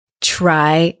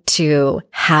try to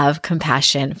have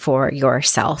compassion for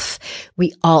yourself.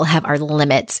 We all have our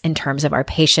limits in terms of our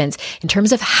patience, in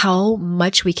terms of how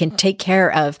much we can take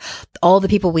care of all the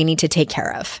people we need to take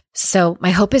care of. So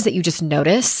my hope is that you just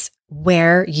notice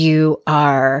where you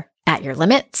are at your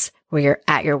limits, where you're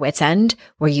at your wit's end,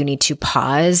 where you need to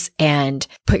pause and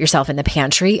put yourself in the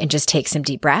pantry and just take some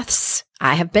deep breaths.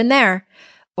 I have been there,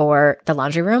 or the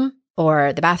laundry room,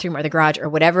 or the bathroom, or the garage, or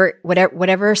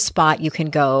whatever spot you can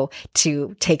go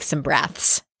to take some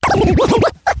breaths.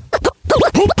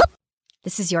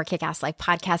 This is your Kick-Ass Life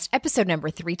podcast, episode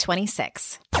number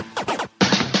 326.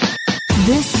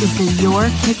 This is the Your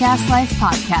Kick-Ass Life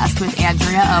podcast with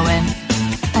Andrea Owen,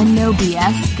 a no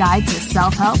BS guide to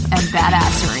self-help and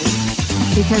badassery.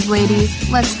 Because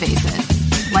ladies, let's face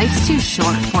it, life's too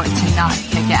short for it to not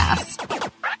kick ass.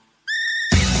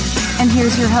 And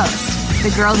here's your host, the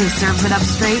girl who serves it up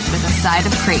straight with a side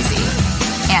of crazy,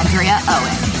 Andrea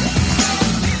Owen.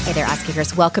 Hey there, Ass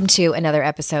Kickers. Welcome to another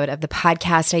episode of the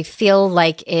podcast. I feel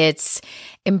like it's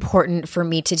important for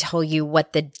me to tell you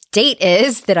what the date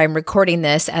is that I'm recording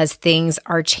this, as things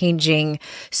are changing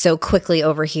so quickly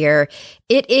over here.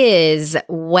 It is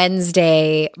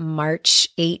Wednesday, March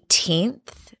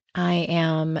 18th. I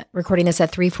am recording this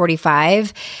at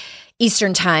 3:45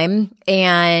 Eastern time,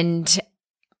 and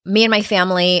me and my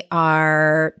family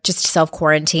are just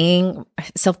self-quarantining.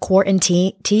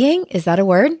 Self-quarantining? Is that a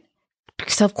word?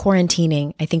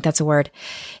 Self-quarantining. I think that's a word.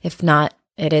 If not,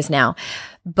 it is now.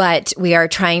 But we are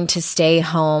trying to stay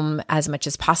home as much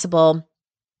as possible.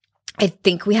 I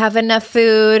think we have enough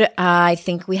food. I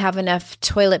think we have enough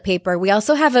toilet paper. We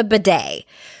also have a bidet,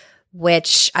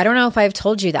 which I don't know if I've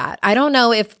told you that. I don't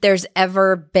know if there's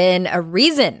ever been a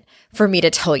reason for me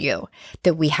to tell you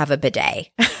that we have a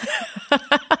bidet.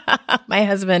 My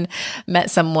husband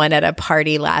met someone at a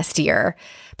party last year,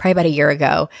 probably about a year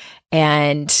ago,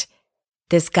 and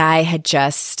this guy had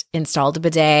just installed a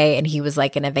bidet, and he was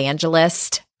like an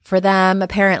evangelist for them,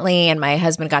 apparently, and my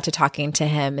husband got to talking to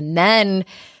him. And then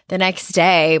the next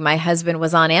day, my husband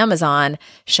was on Amazon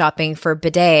shopping for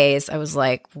bidets. I was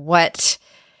like, what?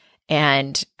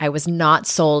 And I was not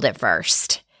sold at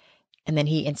first. And then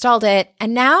he installed it.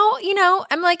 And now,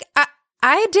 I'm like,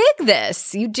 I dig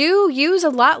this. You do use a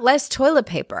lot less toilet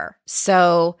paper.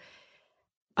 So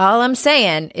all I'm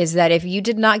saying is that if you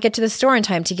did not get to the store in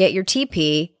time to get your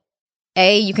TP,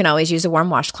 A, you can always use a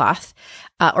warm washcloth,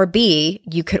 or B,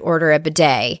 you could order a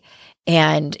bidet.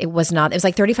 And it was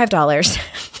like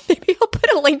 $35. Maybe I'll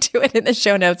put a link to it in the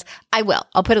show notes. I will.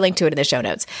 I'll put a link to it in the show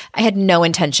notes. I had no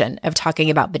intention of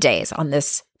talking about bidets on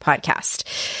this podcast,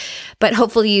 but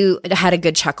hopefully you had a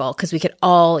good chuckle because we could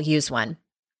all use one.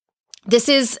 This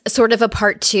is sort of a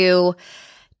part two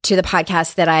to the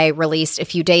podcast that I released a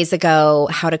few days ago,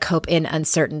 How to Cope in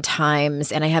Uncertain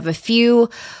Times. And I have a few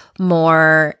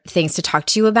more things to talk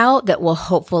to you about that will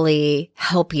hopefully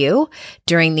help you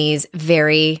during these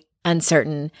very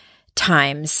uncertain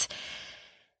times.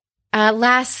 A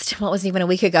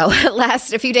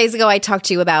few days ago, I talked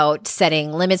to you about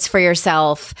setting limits for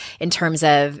yourself in terms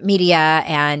of media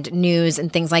and news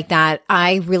and things like that.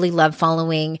 I really love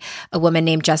following a woman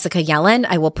named Jessica Yellen.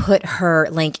 I will put her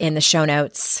link in the show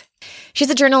notes. She's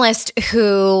a journalist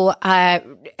who,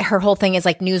 her whole thing is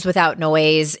like news without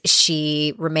noise.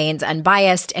 She remains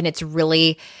unbiased, and it's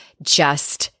really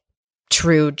just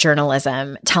true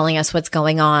journalism telling us what's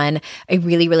going on. I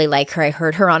really, really like her. I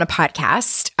heard her on a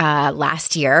podcast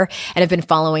last year and have been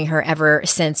following her ever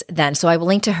since then. So I will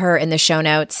link to her in the show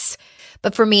notes.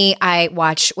 But for me, I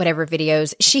watch whatever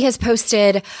videos she has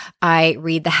posted. I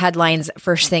read the headlines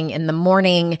first thing in the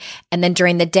morning, and then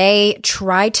during the day,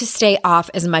 try to stay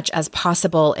off as much as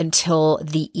possible until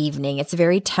the evening. It's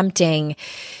very tempting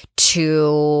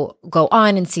to go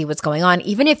on and see what's going on.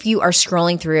 Even if you are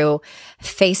scrolling through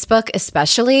Facebook,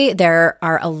 especially, there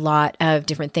are a lot of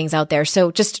different things out there. So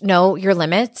just know your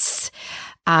limits.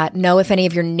 Know if any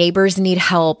of your neighbors need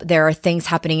help. There are things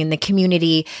happening in the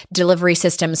community, delivery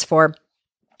systems for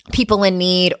people in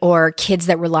need or kids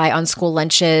that rely on school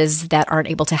lunches that aren't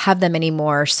able to have them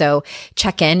anymore. So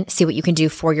check in, see what you can do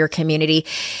for your community.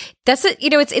 That's it.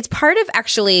 It's part of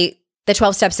actually the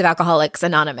 12 Steps of Alcoholics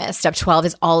Anonymous. Step 12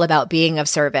 is all about being of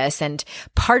service. And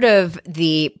part of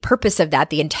the purpose of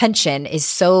that, the intention, is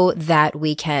so that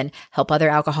we can help other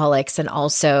alcoholics. And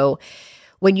also,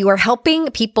 when you are helping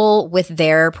people with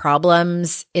their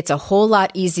problems, it's a whole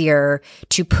lot easier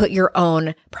to put your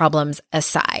own problems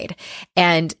aside.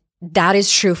 And that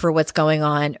is true for what's going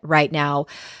on right now.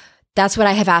 That's what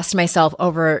I have asked myself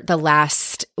over the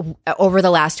last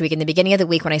week. In the beginning of the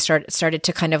week, when I started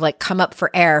to kind of like come up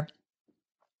for air,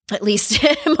 at least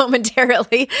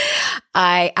momentarily,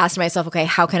 I asked myself, okay,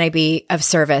 how can I be of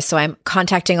service? So I'm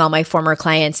contacting all my former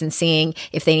clients and seeing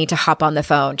if they need to hop on the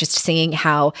phone, just seeing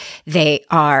how they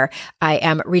are. I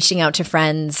am reaching out to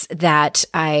friends that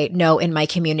I know in my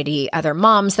community, other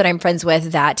moms that I'm friends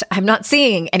with that I'm not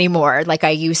seeing anymore like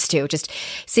I used to, just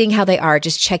seeing how they are,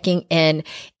 just checking in,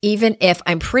 even if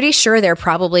I'm pretty sure they're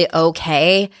probably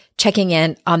okay, checking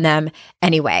in on them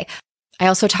anyway. I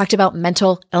also talked about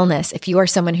mental illness. If you are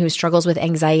someone who struggles with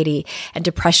anxiety and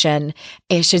depression,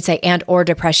 I should say, and or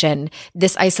depression,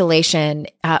 this isolation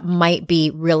might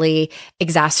be really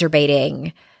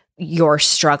exacerbating your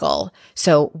struggle.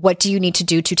 So what do you need to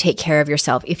do to take care of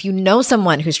yourself? If you know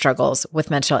someone who struggles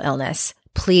with mental illness,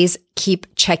 please keep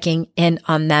checking in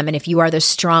on them. And if you are the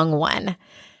strong one,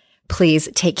 please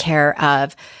take care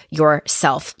of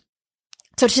yourself.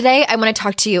 So today I want to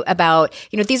talk to you about,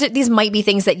 these might be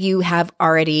things that you have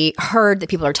already heard that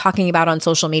people are talking about on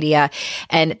social media.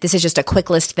 And this is just a quick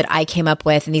list that I came up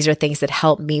with. And these are things that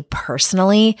help me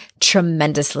personally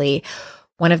tremendously.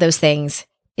 One of those things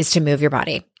is to move your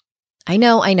body. I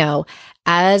know.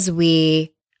 As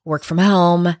we work from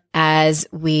home, as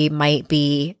we might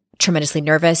be tremendously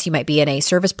nervous, you might be in a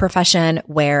service profession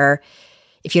where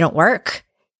if you don't work,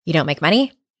 you don't make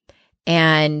money.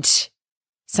 And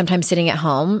sometimes sitting at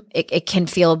home, it can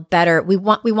feel better. We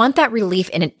want that relief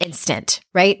in an instant,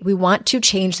 right? We want to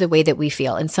change the way that we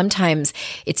feel. And sometimes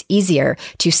it's easier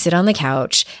to sit on the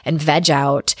couch and veg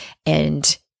out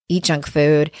and eat junk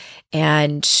food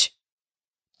and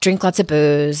drink lots of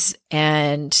booze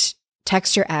and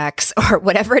text your ex or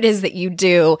whatever it is that you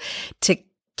do to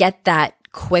get that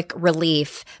quick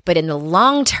relief. But in the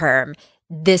long term,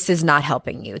 this is not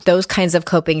helping you. Those kinds of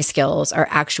coping skills are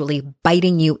actually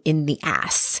biting you in the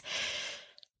ass.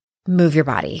 Move your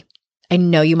body. I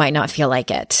know you might not feel like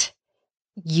it.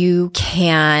 You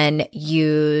can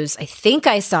use, I think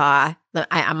I saw,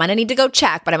 I'm going to need to go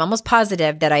check, but I'm almost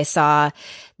positive that I saw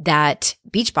that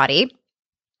Beachbody.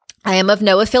 I am of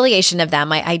no affiliation of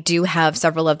them. I do have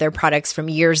several of their products from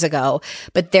years ago,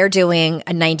 but they're doing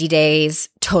a 90 days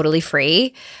totally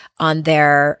free on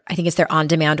their, I think it's their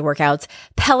on-demand workouts,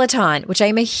 Peloton, which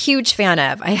I'm a huge fan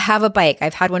of. I have a bike.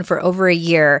 I've had one for over a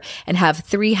year and have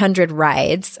 300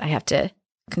 rides. I have to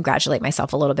congratulate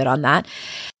myself a little bit on that.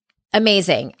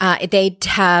 Amazing. They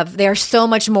are so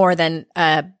much more than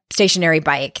a stationary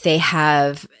bike. They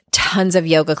have tons of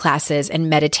yoga classes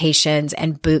and meditations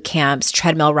and boot camps,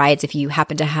 treadmill rides. If you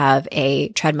happen to have a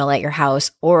treadmill at your house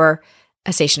or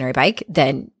a stationary bike,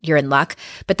 then you're in luck.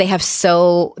 But they're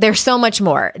so much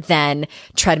more than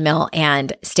treadmill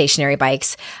and stationary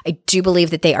bikes. I do believe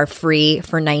that they are free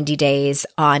for 90 days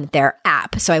on their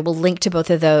app. So I will link to both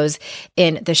of those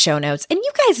in the show notes. And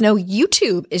you guys know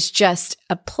YouTube is just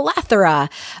a plethora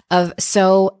of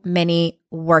so many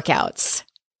workouts.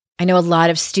 I know a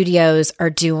lot of studios are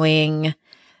doing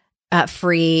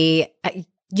free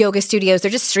yoga studios.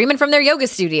 They're just streaming from their yoga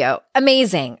studio.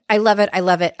 Amazing. I love it. I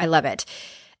love it. I love it.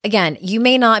 Again, you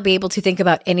may not be able to think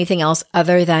about anything else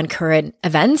other than current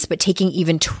events, but taking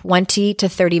even 20 to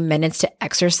 30 minutes to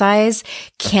exercise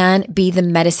can be the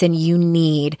medicine you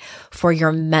need for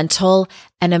your mental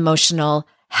and emotional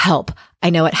health. I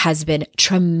know it has been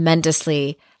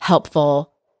tremendously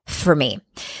helpful for me.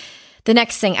 The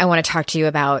next thing I want to talk to you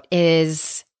about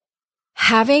is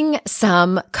having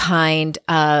some kind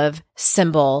of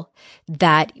symbol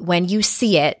that when you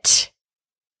see it,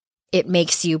 it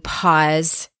makes you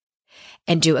pause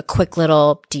and do a quick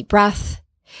little deep breath.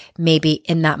 Maybe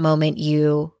in that moment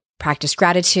you practice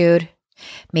gratitude.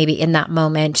 Maybe in that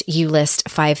moment you list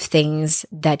 5 things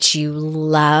that you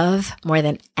love more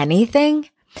than anything.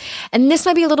 And this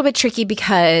might be a little bit tricky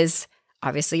because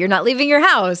obviously you're not leaving your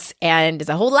house, and it's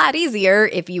a whole lot easier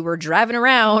if you were driving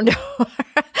around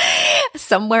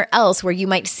somewhere else where you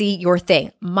might see your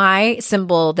thing. My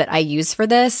symbol that I use for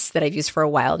this, that I've used for a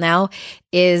while now,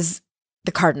 is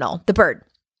the cardinal, the bird.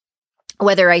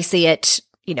 Whether I see it,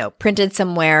 printed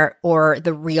somewhere or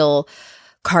the real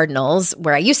cardinals.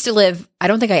 Where I used to live, I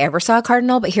don't think I ever saw a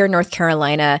cardinal, but here in North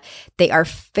Carolina, they are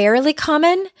fairly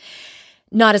common.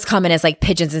 Not as common as like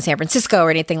pigeons in San Francisco or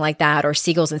anything like that, or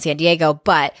seagulls in San Diego,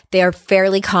 but they are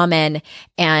fairly common.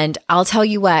 And I'll tell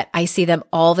you what, I see them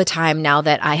all the time now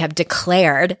that I have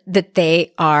declared that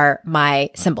they are my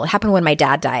symbol. It happened when my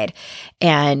dad died,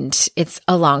 and it's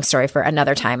a long story for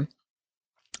another time.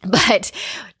 But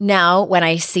now when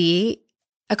I see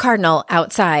a cardinal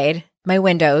outside my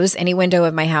windows, any window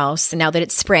of my house, and now that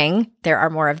it's spring, there are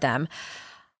more of them,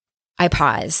 I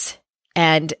pause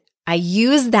and I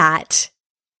use that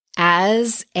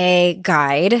as a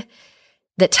guide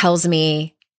that tells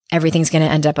me everything's going to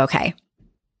end up okay.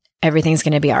 everything's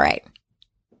going to be all right.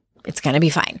 It's going to be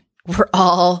fine. We're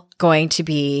all going to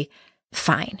be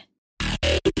fine.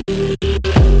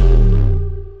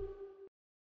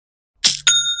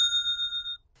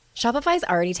 Shopify's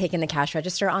already taken the cash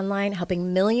register online,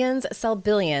 helping millions sell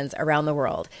billions around the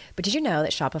world. But did you know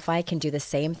that Shopify can do the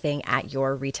same thing at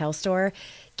your retail store?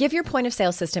 Give your point of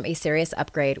sale system a serious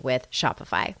upgrade with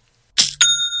Shopify.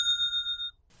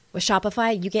 With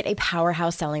Shopify, you get a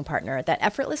powerhouse selling partner that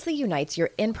effortlessly unites your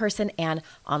in-person and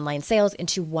online sales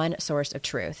into one source of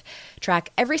truth.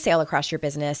 Track every sale across your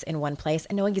business in one place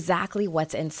and know exactly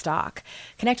what's in stock.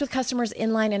 Connect with customers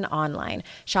inline and online.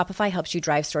 Shopify helps you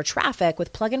drive store traffic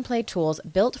with plug-and-play tools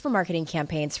built for marketing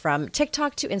campaigns from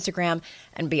TikTok to Instagram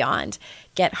and beyond.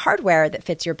 Get hardware that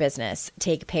fits your business.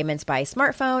 Take payments by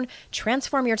smartphone,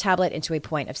 transform your tablet into a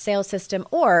point of sale system,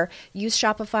 or use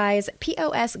Shopify's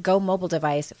POS Go mobile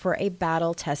device for a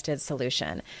battle-tested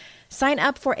solution. Sign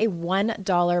up for a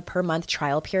 $1 per month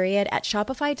trial period at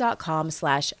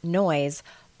shopify.com/noise,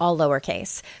 all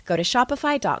lowercase. Go to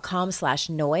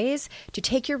shopify.com/noise to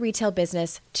take your retail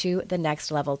business to the next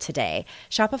level today.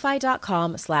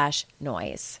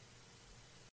 Shopify.com/noise.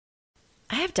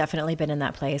 I have definitely been in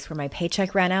that place where my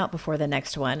paycheck ran out before the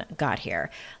next one got here.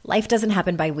 Life doesn't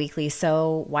happen bi-weekly,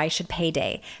 so why should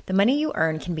payday? The money you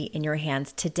earn can be in your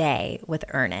hands today with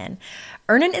Earnin.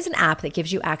 Earnin is an app that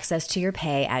gives you access to your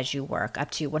pay as you work,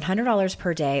 up to $100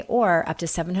 per day or up to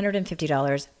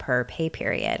 $750 per pay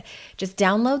period. Just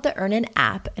download the Earnin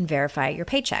app and verify your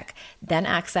paycheck. Then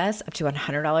access up to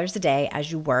 $100 a day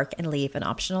as you work and leave an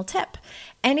optional tip.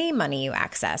 Any money you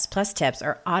access plus tips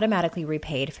are automatically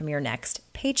repaid from your next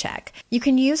paycheck. You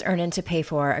can use Earnin to pay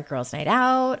for a girls' night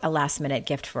out, a last-minute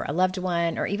gift for a loved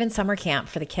one, or even summer camp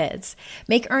for the kids.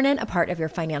 Make Earnin a part of your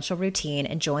financial routine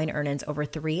and join Earnin's over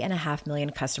 3.5 million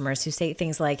customers who say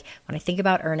things like, when I think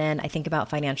about Earnin, I think about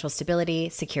financial stability,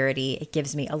 security. It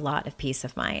gives me a lot of peace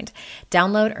of mind.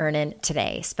 Download Earnin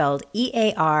today, spelled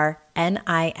EARNIN,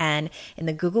 in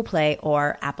the Google Play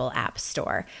or Apple App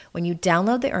Store. When you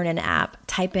download the Earnin app,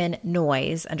 type in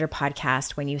Noise under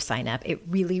podcast when you sign up. It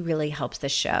really, really helps the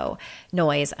show.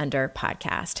 Noise under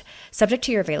podcast. Subject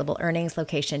to your available earnings,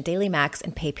 location, daily max,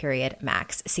 and pay period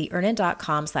max. See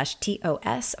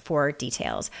earnin.com/TOS for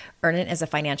details. Earnin is a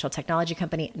financial technology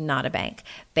company, not a bank.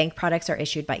 Bank products are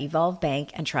issued by Evolve Bank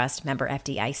and Trust, member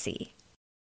FDIC.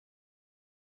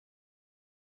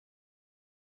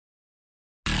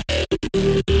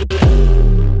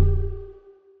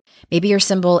 Maybe your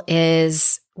symbol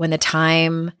is when the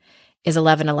time is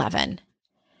 11:11.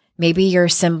 Maybe your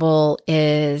symbol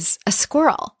is a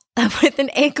squirrel with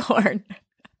an acorn,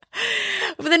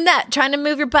 with a net trying to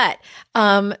move your butt.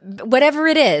 Whatever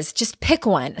it is, just pick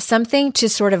one, something to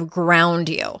sort of ground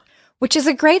you, which is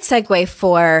a great segue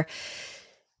for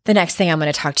the next thing I'm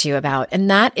going to talk to you about, and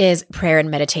that is prayer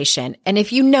and meditation. And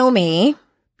if you know me,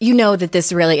 you know that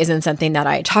this really isn't something that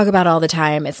I talk about all the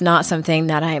time. It's not something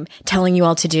that I'm telling you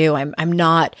all to do. I'm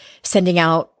not sending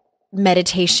out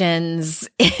meditations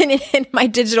in my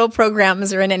digital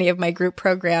programs or in any of my group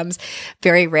programs.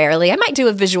 Very rarely. I might do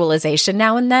a visualization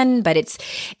now and then, but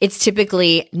it's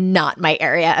typically not my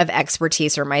area of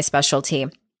expertise or my specialty.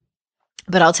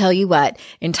 But I'll tell you what,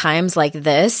 in times like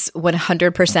this,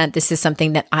 100%, this is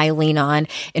something that I lean on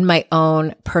in my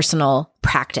own personal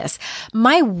practice.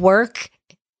 My work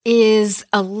is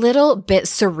a little bit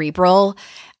cerebral.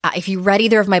 If you read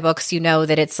either of my books, you know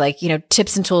that it's like,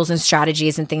 tips and tools and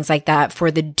strategies and things like that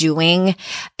for the doing.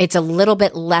 It's a little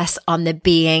bit less on the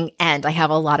being end. I have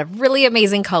a lot of really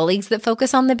amazing colleagues that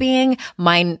focus on the being.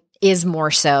 Mine is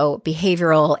more so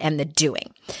behavioral and the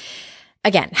doing.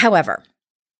 Again, however,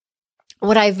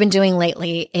 what I've been doing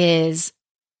lately is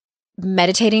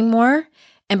meditating more.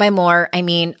 And by more, I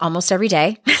mean almost every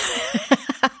day.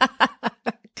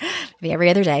 Maybe every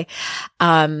other day.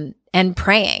 And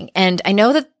praying. And I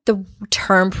know that the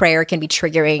term prayer can be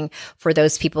triggering for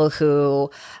those people who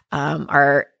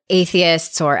are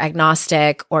atheists or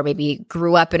agnostic, or maybe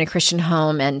grew up in a Christian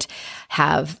home and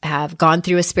have gone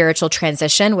through a spiritual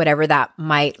transition, whatever that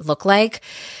might look like.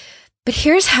 But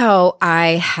here's how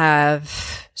I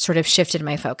have sort of shifted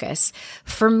my focus.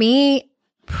 For me,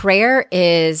 prayer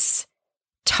is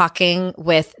talking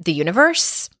with the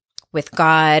universe, with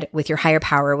God, with your higher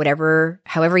power,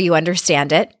 however you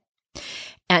understand it.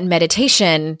 And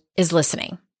meditation is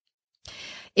listening.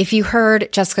 If you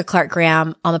heard Jessica Clark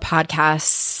Graham on the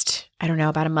podcast, I don't know,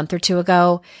 about a month or two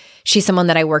ago, she's someone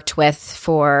that I worked with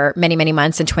for many, many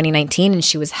months in 2019, and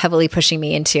she was heavily pushing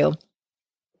me into,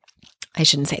 I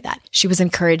shouldn't say that. She was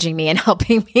encouraging me and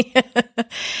helping me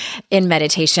in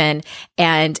meditation.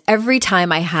 And every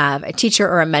time I have a teacher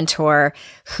or a mentor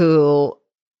who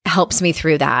helps me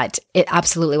through that. It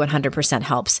absolutely 100%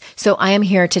 helps. So I am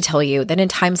here to tell you that in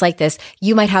times like this,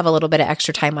 you might have a little bit of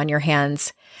extra time on your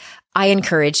hands. I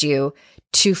encourage you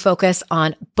to focus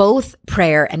on both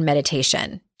prayer and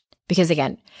meditation. Because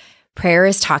again, prayer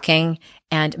is talking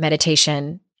and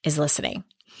meditation is listening.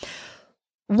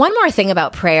 One more thing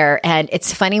about prayer, and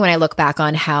it's funny when I look back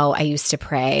on how I used to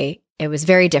pray, it was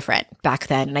very different back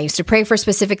then. And I used to pray for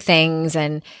specific things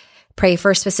and pray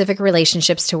for specific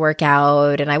relationships to work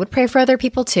out. And I would pray for other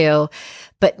people too.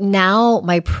 But now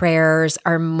my prayers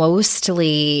are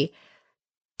mostly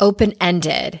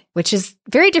open-ended, which is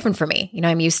very different for me.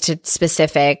 I'm used to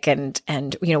specific and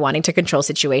wanting to control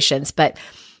situations, but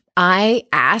I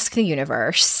ask the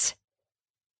universe,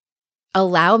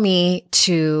 allow me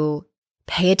to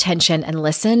pay attention and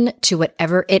listen to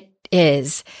whatever it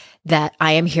is that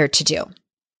I am here to do.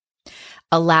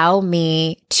 Allow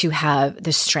me to have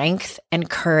the strength and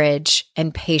courage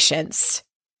and patience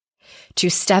to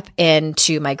step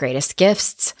into my greatest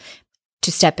gifts,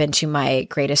 to step into my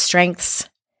greatest strengths,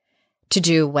 to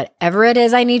do whatever it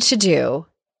is I need to do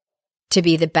to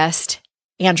be the best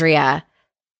Andrea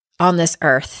on this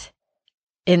earth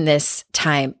in this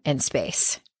time and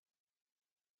space.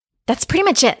 That's pretty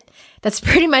much it. That's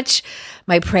pretty much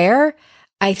my prayer.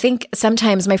 I think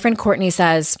sometimes my friend Courtney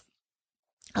says,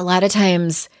 a lot of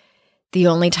times, the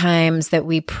only times that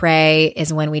we pray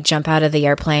is when we jump out of the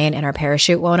airplane and our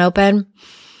parachute won't open.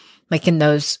 Like in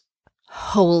those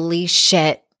holy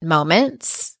shit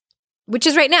moments, which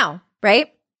is right now,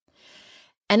 right?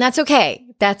 And that's okay.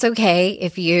 That's okay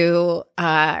if you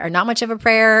are not much of a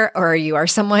prayer or you are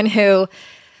someone who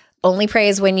only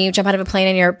prays when you jump out of a plane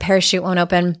and your parachute won't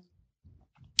open.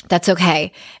 That's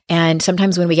okay. And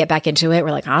sometimes when we get back into it,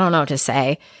 we're like, I don't know what to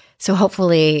say. So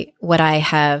hopefully what I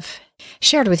have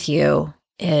shared with you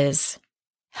is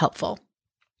helpful.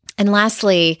 And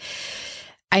lastly,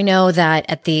 I know that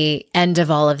at the end of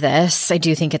all of this, I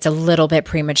do think it's a little bit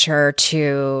premature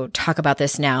to talk about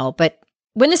this now, but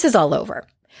when this is all over,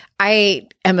 I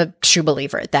am a true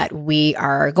believer that we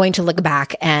are going to look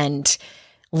back and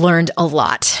learned a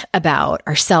lot about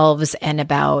ourselves and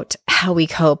about how we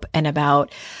cope and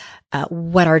about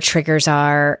what our triggers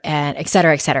are and et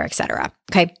cetera, et cetera, et cetera.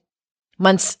 Okay.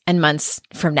 Months and months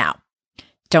from now.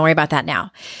 Don't worry about that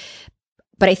now.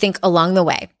 But I think along the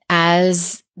way,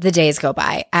 as the days go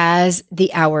by, as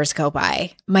the hours go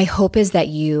by, my hope is that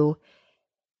you,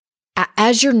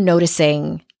 as you're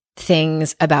noticing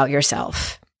things about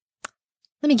yourself,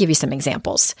 let me give you some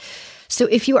examples. So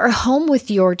if you are home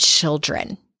with your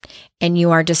children and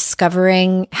you are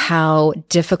discovering how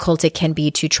difficult it can be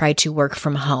to try to work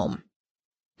from home,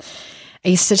 I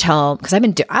used to tell, because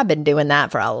I've been doing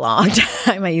that for a long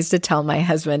time. I used to tell my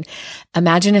husband,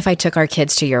 imagine if I took our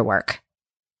kids to your work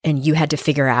and you had to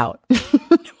figure out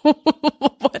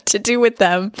what to do with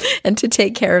them and to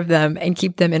take care of them and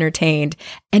keep them entertained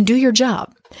and do your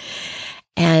job.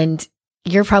 And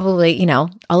you're probably,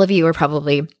 all of you are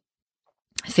probably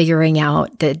figuring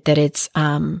out that it's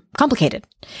complicated.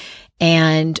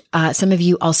 And some of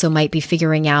you also might be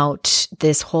figuring out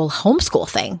this whole homeschool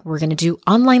thing. We're going to do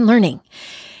online learning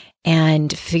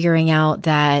and figuring out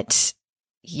that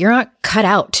you're not cut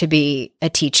out to be a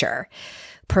teacher.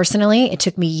 Personally, it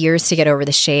took me years to get over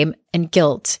the shame and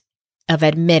guilt of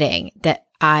admitting that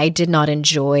I did not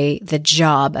enjoy the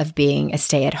job of being a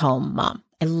stay-at-home mom.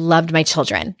 I loved my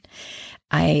children.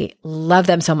 I love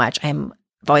them so much. I've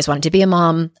always wanted to be a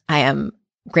mom. I am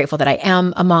grateful that I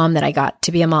am a mom, that I got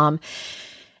to be a mom.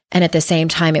 And at the same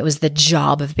time, it was the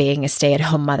job of being a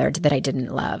stay-at-home mother that I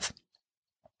didn't love.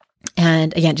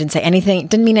 And again,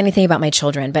 didn't mean anything about my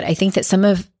children, but I think that some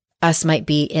of us might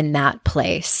be in that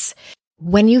place.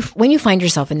 When you find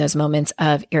yourself in those moments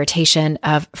of irritation,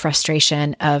 of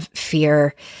frustration, of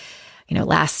fear,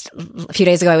 a few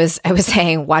days ago, I was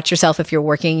saying, watch yourself if you're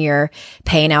working your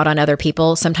pain out on other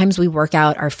people. Sometimes we work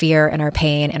out our fear and our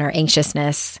pain and our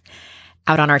anxiousness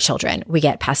out on our children. We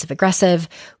get passive aggressive,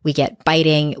 we get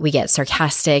biting, we get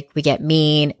sarcastic, we get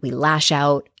mean, we lash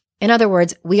out. In other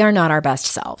words, we are not our best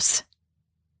selves.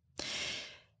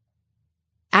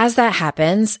 As that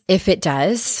happens, if it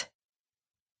does,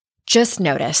 just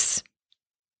notice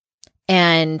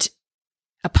and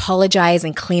apologize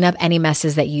and clean up any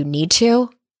messes that you need to,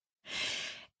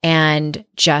 and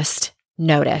just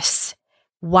notice.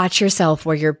 Watch yourself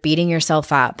where you're beating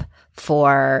yourself up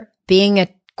for being a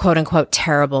quote unquote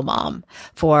terrible mom,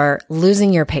 for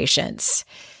losing your patience.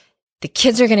 The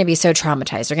kids are going to be so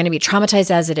traumatized. They're going to be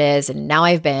traumatized as it is. And now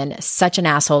I've been such an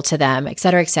asshole to them, et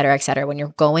cetera, et cetera, et cetera. When you're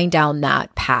going down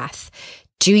that path,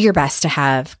 do your best to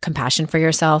have compassion for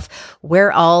yourself.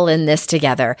 We're all in this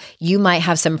together. You might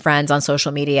have some friends on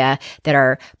social media that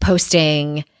are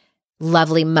posting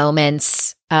lovely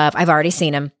moments of, I've already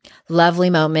seen them,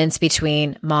 lovely moments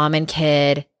between mom and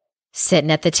kid sitting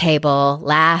at the table,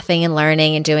 laughing and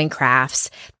learning and doing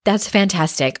crafts. That's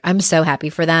fantastic. I'm so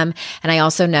happy for them. And I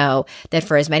also know that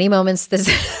for as many moments as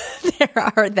there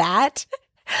are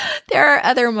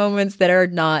other moments that are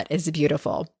not as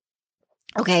beautiful.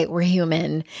 Okay, we're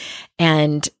human,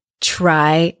 and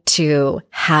try to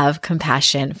have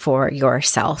compassion for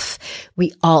yourself.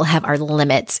 We all have our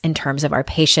limits in terms of our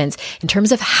patience, in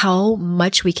terms of how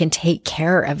much we can take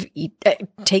care of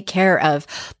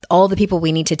all the people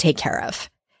we need to take care of.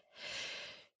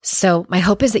 So my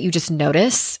hope is that you just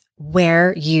notice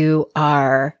where you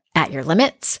are at your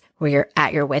limits, where you're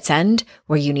at your wit's end,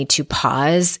 where you need to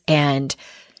pause and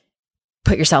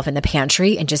put yourself in the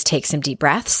pantry and just take some deep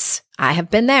breaths. I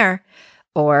have been there,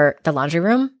 or the laundry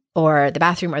room, or the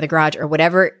bathroom, or the garage, or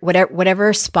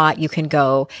whatever spot you can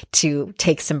go to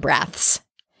take some breaths.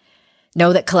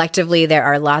 Know that collectively there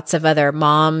are lots of other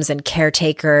moms and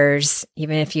caretakers.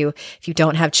 Even if you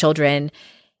don't have children,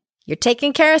 you're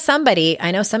taking care of somebody. I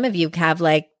know some of you have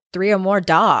like 3 or more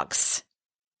dogs.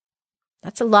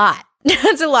 That's a lot.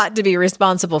 That's a lot to be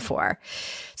responsible for.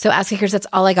 So Ask Kickers, that's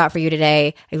all I got for you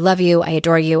today. I love you. I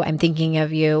adore you. I'm thinking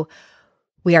of you.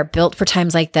 We are built for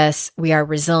times like this. We are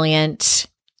resilient.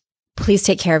 Please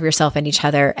take care of yourself and each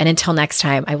other. And until next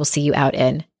time, I will see you out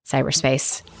in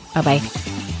cyberspace. Bye-bye.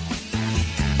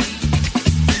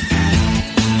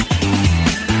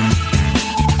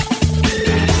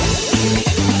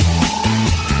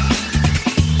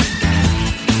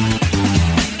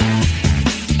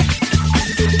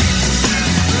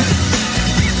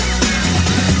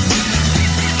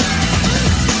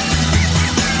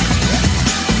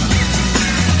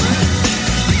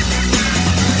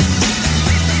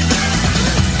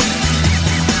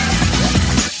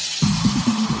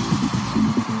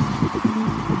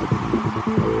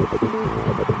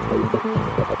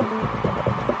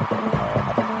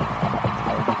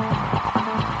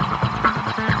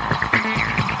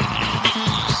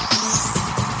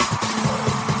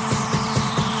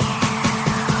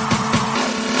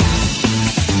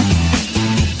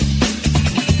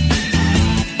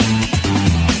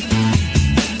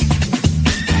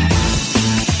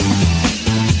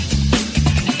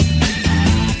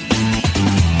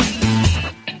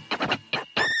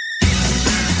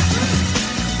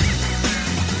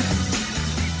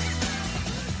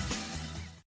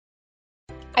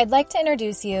 I'd like to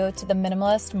introduce you to the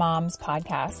Minimalist Moms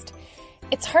podcast.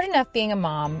 It's hard enough being a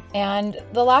mom, and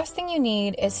the last thing you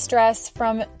need is stress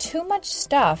from too much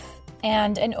stuff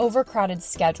and an overcrowded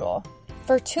schedule.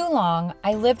 For too long,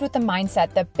 I lived with the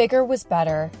mindset that bigger was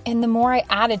better, and the more I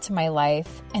added to my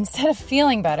life, instead of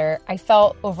feeling better, I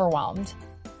felt overwhelmed.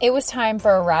 It was time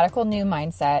for a radical new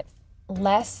mindset.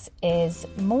 Less is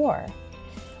more.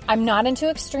 I'm not into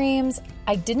extremes.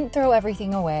 I didn't throw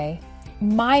everything away.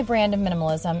 My brand of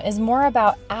minimalism is more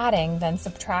about adding than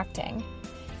subtracting.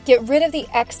 Get rid of the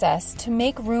excess to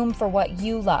make room for what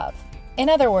you love. In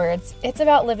other words, it's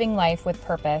about living life with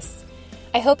purpose.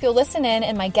 I hope you'll listen in,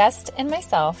 and my guest and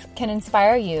myself can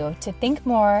inspire you to think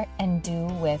more and do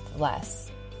with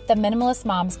less. The Minimalist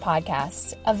Moms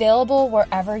podcast, available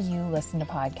wherever you listen to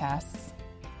podcasts.